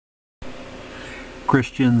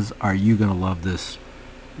Christians, are you going to love this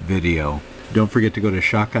video? Don't forget to go to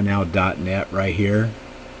shotgunnow.net right here.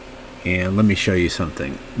 And let me show you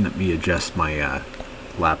something. Let me adjust my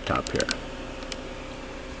laptop here.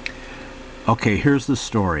 Okay, here's the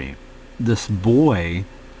story. This boy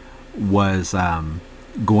was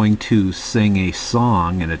going to sing a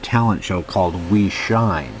song in a talent show called We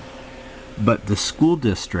Shine. But the school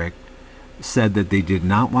district said that they did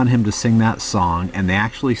not want him to sing that song, and they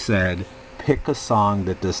actually said, pick a song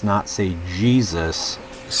that does not say Jesus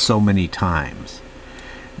so many times,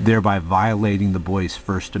 thereby violating the boy's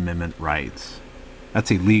First Amendment rights. That's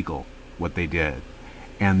illegal, what they did.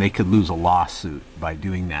 And they could lose a lawsuit by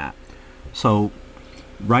doing that. So,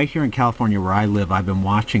 right here in California where I live, I've been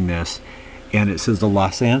watching this, and it says the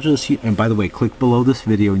Los Angeles, and by the way, click below this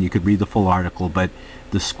video and you could read the full article, but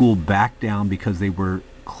the school backed down because they were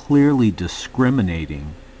clearly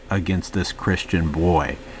discriminating against this Christian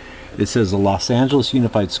boy. It says the Los Angeles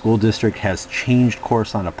Unified School District has changed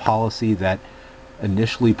course on a policy that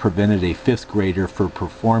initially prevented a 5th grader from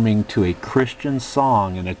performing to a Christian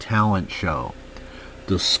song in a talent show.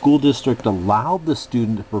 The school district allowed the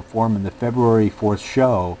student to perform in the February 4th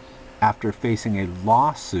show after facing a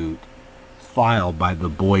lawsuit filed by the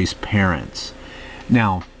boy's parents.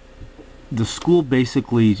 Now, the school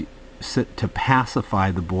basically to pacify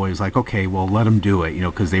the boys, like, okay, well, let them do it,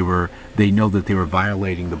 because they know that they were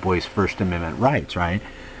violating the boy's First Amendment rights, right?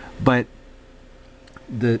 But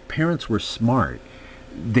the parents were smart.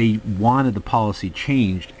 They wanted the policy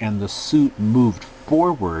changed, and the suit moved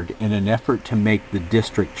forward in an effort to make the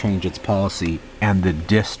district change its policy, and the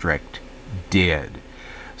district did.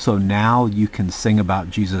 So now you can sing about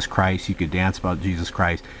Jesus Christ, you could dance about Jesus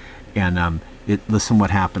Christ, and listen what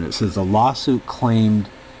happened. It says a lawsuit claimed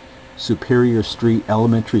Superior Street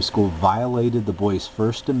Elementary School violated the boy's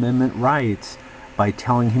First Amendment rights by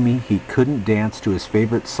telling him he couldn't dance to his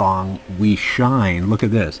favorite song, We Shine, look at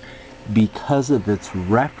this, because of its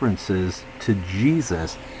references to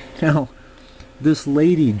Jesus. Now, this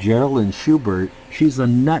lady, Geraldine Schubert, she's a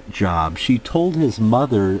nut job. She told his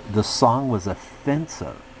mother the song was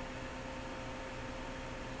offensive.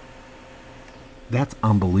 That's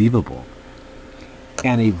unbelievable.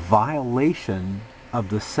 And a violation of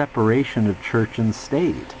the separation of church and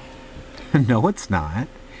state. No, it's not.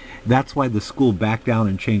 That's why the school backed down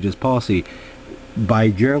and changed its policy. By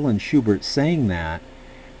Geraldine Schubert saying that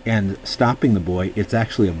and stopping the boy, it's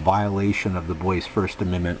actually a violation of the boy's First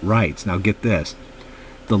Amendment rights. Now get this.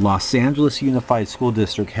 The Los Angeles Unified School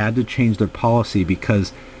District had to change their policy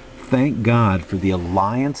because, thank God for the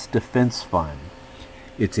Alliance Defense Fund.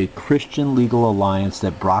 It's a Christian legal alliance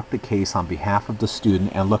that brought the case on behalf of the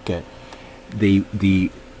student, and look at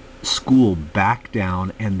the school backed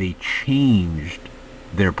down and they changed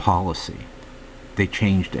their policy. They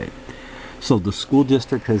changed it. So the school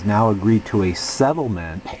district has now agreed to a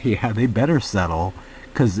settlement. Yeah, they better settle,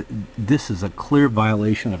 because this is a clear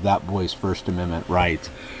violation of that boy's First Amendment rights.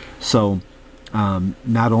 So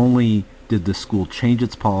not only did the school change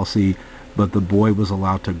its policy, but the boy was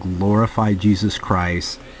allowed to glorify Jesus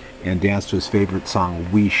Christ and dance to his favorite song,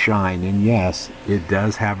 We Shine. And yes, it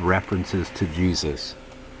does have references to Jesus.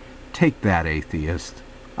 Take that, atheist.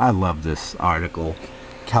 I love this article.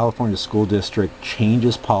 California School District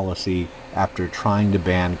changes policy after trying to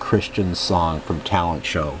ban Christian song from talent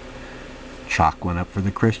show. Chalk went up for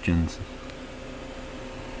the Christians.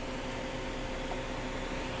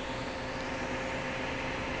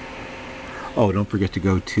 Oh, don't forget to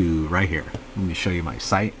go to right here. Let me show you my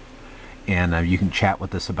site. And you can chat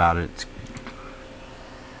with us about it. It's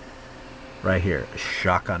right here,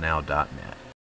 shotgunnow.net.